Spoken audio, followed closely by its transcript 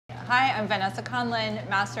Hi, I'm Vanessa Conlin,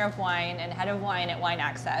 Master of Wine and Head of Wine at Wine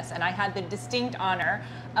Access, and I had the distinct honor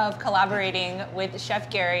of collaborating with Chef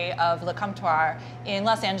Gary of Le Comptoir in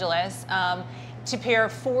Los Angeles to pair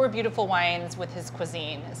 4 beautiful wines with his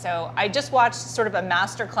cuisine. So I just watched sort of a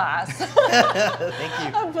master class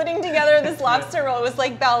Thank you. of putting together this lobster roll. It was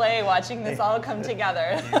like ballet watching this all come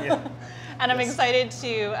together. Yeah. And I'm excited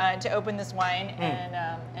to open this wine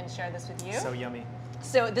and share this with you. So yummy.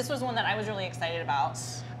 So this was one that I was really excited about.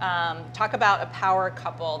 Talk about a power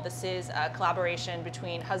couple. This is a collaboration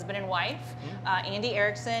between husband and wife, Andy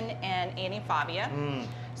Erickson and Annie Favia.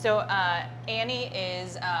 So Annie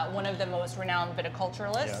is one of the most renowned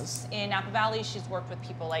viticulturalists in Napa Valley. She's worked with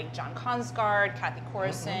people like John Consgard, Kathy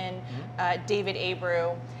Corson, David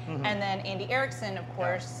Abreu, and then Andy Erickson, of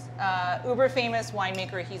course, uber famous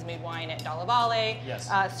winemaker. He's made wine at Dalla Valle,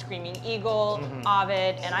 Screaming Eagle,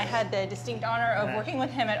 Ovid, and I had the distinct honor of working with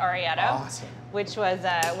him at Arietto, which was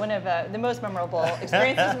one of the most memorable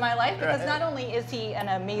experiences in my life, because not only is he an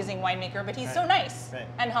amazing winemaker, but he's so nice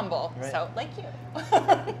and humble, so like you.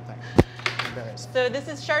 So this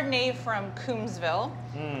is Chardonnay from Coombsville.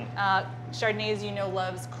 Chardonnay, as you know,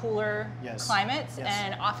 loves cooler climates,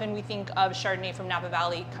 and often we think of Chardonnay from Napa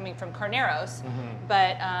Valley coming from Carneros,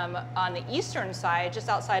 but on the eastern side, just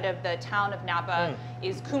outside of the town of Napa,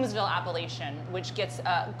 is Coombsville appellation, which gets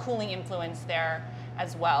cooling influence there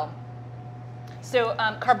as well. So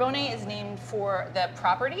Carbone is named for the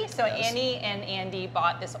property. So Annie and Andy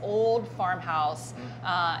bought this old farmhouse,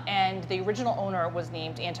 and the original owner was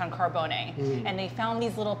named Anton Carbone. And they found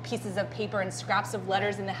these little pieces of paper and scraps of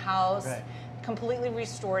letters in the house, completely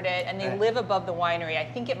restored it, and they live above the winery. I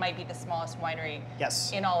think it might be the smallest winery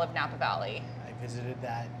in all of Napa Valley. I visited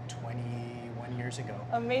that 21 years ago.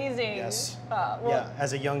 Amazing. Yes. Well, yeah,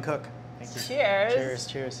 as a young cook. Thank you. Cheers. Cheers,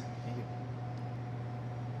 cheers. Thank you.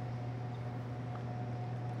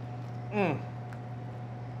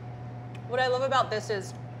 What I love about this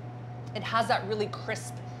is it has that really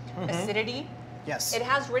crisp acidity. Yes. It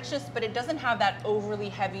has richness, but it doesn't have that overly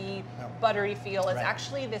heavy, buttery feel. It's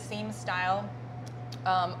actually the same style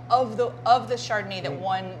of the Chardonnay that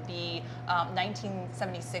won the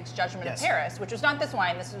 1976 Judgment of Paris, which was not this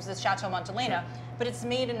wine. This was the Chateau Montelena, but it's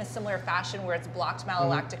made in a similar fashion where it's blocked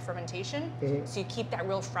malolactic fermentation, so you keep that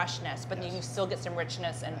real freshness, but then you still get some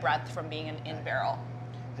richness and breadth from being in barrel.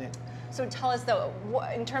 So tell us though,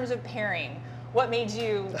 in terms of pairing, what made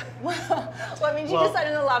you decide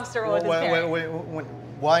on the lobster roll with this pairing?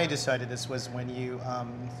 Why I decided this was when you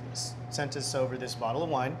sent us over this bottle of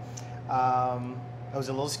wine. I was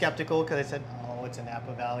a little skeptical because I said, "Oh, it's a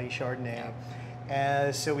Napa Valley Chardonnay."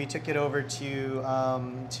 So we took it over to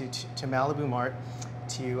Malibu Mart,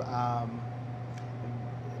 to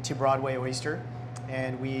Broadway Oyster,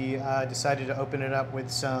 and we decided to open it up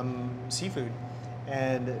with some seafood.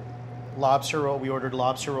 And lobster roll. We ordered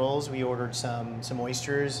lobster rolls. We ordered some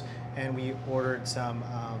oysters, and we ordered some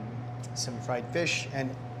fried fish,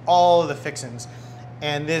 and all the fixins.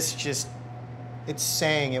 And this it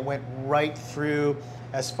sang. It went right through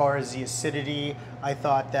as far as the acidity. I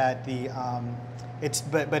thought that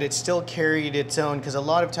but it still carried its own, because a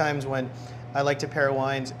lot of times when I like to pair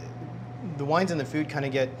wines, the wines and the food kind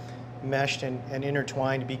of get meshed and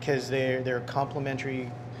intertwined because they're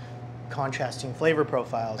complementary, contrasting flavor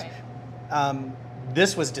profiles.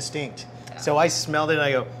 This was distinct, so I smelled it and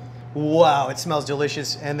I go, "Wow, it smells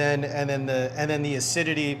delicious." And then the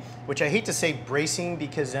acidity, which I hate to say bracing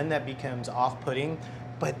because then that becomes off-putting,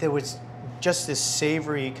 but there was just this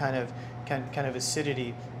savory kind of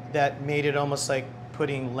acidity that made it almost like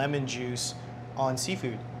putting lemon juice on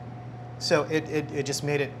seafood. So it just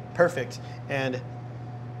made it perfect, and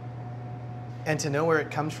to know where it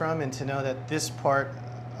comes from, and to know that this part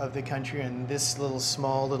of the country and this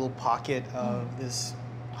small little pocket of this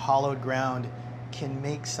hollowed ground can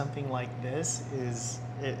make something like this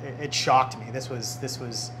it shocked me. It's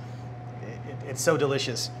so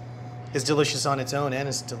delicious. It's delicious on its own, and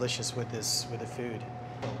it's delicious with the food.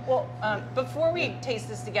 Well, before we taste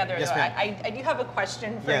this together, though, I do have a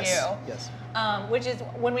question for you. Yes. Which is,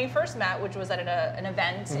 when we first met, which was at an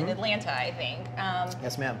event in Atlanta, I think.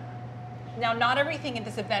 Yes, ma'am. Now, not everything at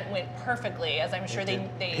this event went perfectly, as I'm sure they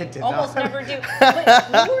almost never do.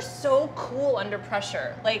 But you were so cool under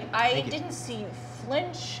pressure. Like, I didn't see you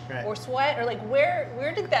flinch or sweat, or like,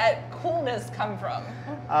 where did that coolness come from?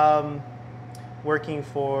 Working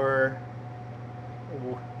for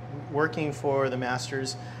the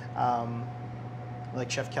masters, like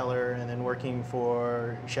Chef Keller, and then working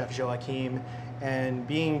for Chef Joachim, and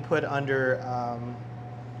being put under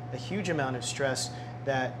a huge amount of stress,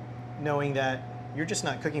 that knowing that you're just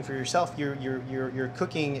not cooking for yourself, you're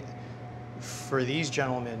cooking for these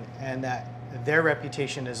gentlemen, and that their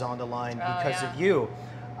reputation is on the line because yeah. of you.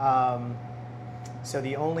 So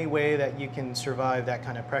the only way that you can survive that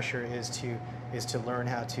kind of pressure is to learn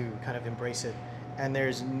how to kind of embrace it. And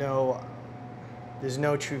there's no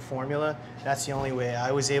true formula. That's the only way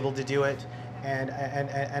I was able to do it. And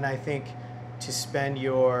I think to spend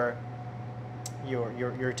your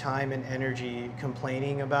time and energy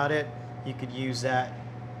complaining about it, you could use that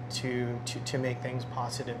to make things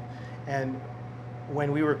positive. And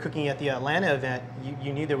when we were cooking at the Atlanta event,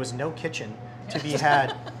 you knew there was no kitchen to be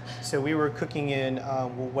had. So we were cooking in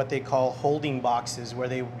what they call holding boxes, where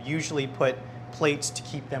they usually put plates to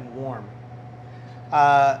keep them warm.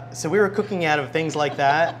 So we were cooking out of things like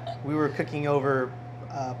that. We were cooking over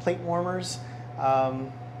plate warmers.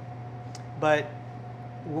 But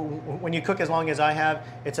when you cook as long as I have,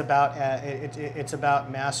 it's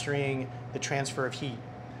about mastering the transfer of heat.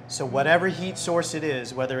 So whatever heat source it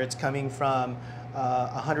is, whether it's coming from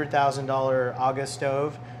a $100,000 Aga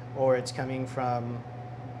stove or it's coming from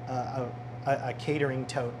a catering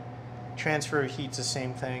tote, transfer of heat's the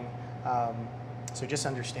same thing. So just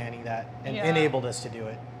understanding that enabled us to do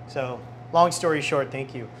it. So long story short,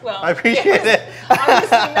 thank you. Well, I appreciate it.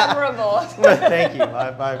 Obviously memorable. Thank you.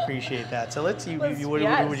 I appreciate that. So let's see. Would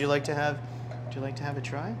you like to have? Would you like to have a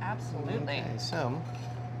try? Absolutely. Okay. So I'm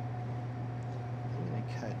going to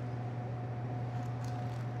cut.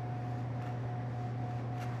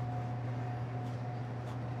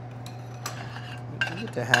 You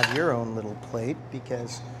get to have your own little plate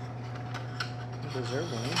because you're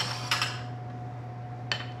deserving.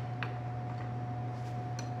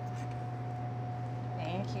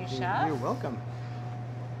 Thank you, Chef. You're welcome.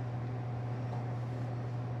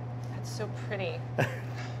 That's so pretty.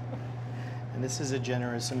 And this is a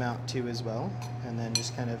generous amount too as well. And then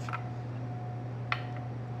just kind of...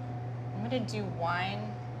 I'm going to do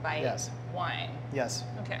wine by wine. Yes.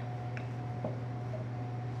 Okay.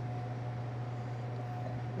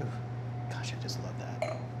 Ooh, gosh, I just love that.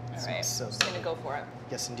 All right, So I'm just going to go for it.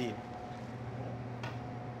 Yes, indeed.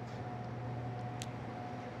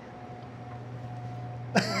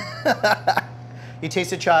 You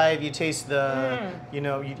taste the chive. You taste the, you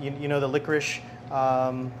know the licorice,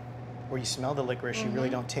 or you smell the licorice. You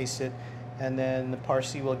really don't taste it, and then the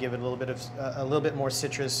parsley will give it a little bit more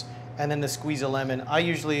citrus, and then the squeeze of lemon. I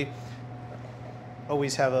usually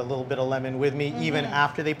always have a little bit of lemon with me, even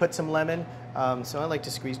after they put some lemon. So I like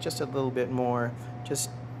to squeeze just a little bit more,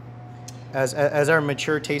 just as our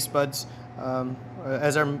mature taste buds.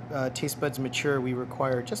 As our taste buds mature, we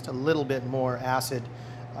require just a little bit more acid,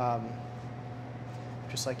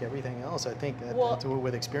 just like everything else. I think that's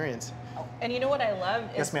with experience. And you know what I love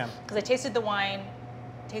is, yes, ma'am. Because I tasted the wine,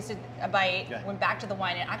 tasted a bite, went back to the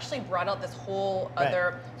wine, and actually brought out this whole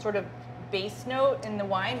other sort of base note in the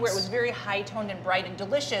wine where it was very high-toned and bright and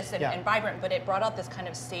delicious and vibrant, but it brought out this kind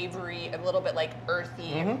of savory, a little bit like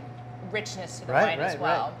earthy richness to the wine as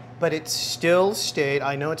well. Right. But it still stayed,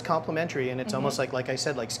 I know it's complementary, and it's almost like I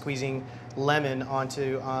said, like squeezing lemon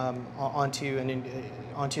onto a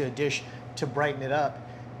dish to brighten it up.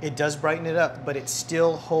 It does brighten it up, but it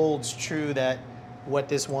still holds true that what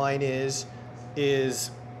this wine is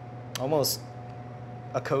almost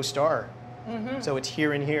a co-star. So it's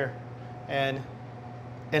here and here, and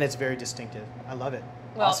it's very distinctive. I love it.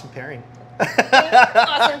 Well, awesome pairing.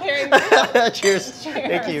 Awesome pairing. Cheers.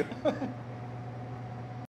 Thank you.